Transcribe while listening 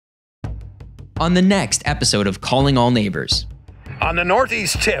on the next episode of Calling All Neighbours. On the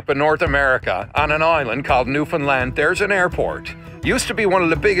northeast tip of North America, on an island called Newfoundland, there's an airport. Used to be one of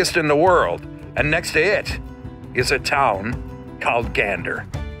the biggest in the world, and next to it is a town called Gander.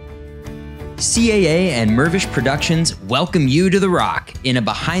 CAA and Mervish Productions welcome you to The Rock in a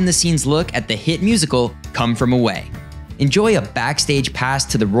behind-the-scenes look at the hit musical Come From Away. Enjoy a backstage pass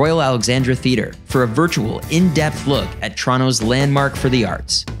to the Royal Alexandra Theatre for a virtual, in-depth look at Toronto's landmark for the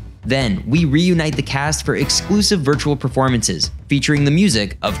arts. Then, we reunite the cast for exclusive virtual performances featuring the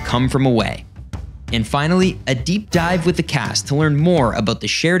music of Come From Away. And finally, a deep dive with the cast to learn more about the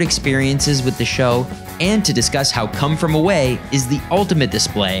shared experiences with the show and to discuss how Come From Away is the ultimate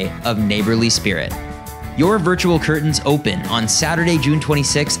display of neighborly spirit. Your virtual curtains open on Saturday, June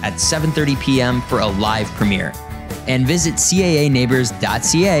 26 at 7:30 p.m. for a live premiere. And visit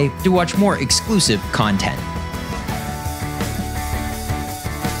caaneighbours.ca to watch more exclusive content.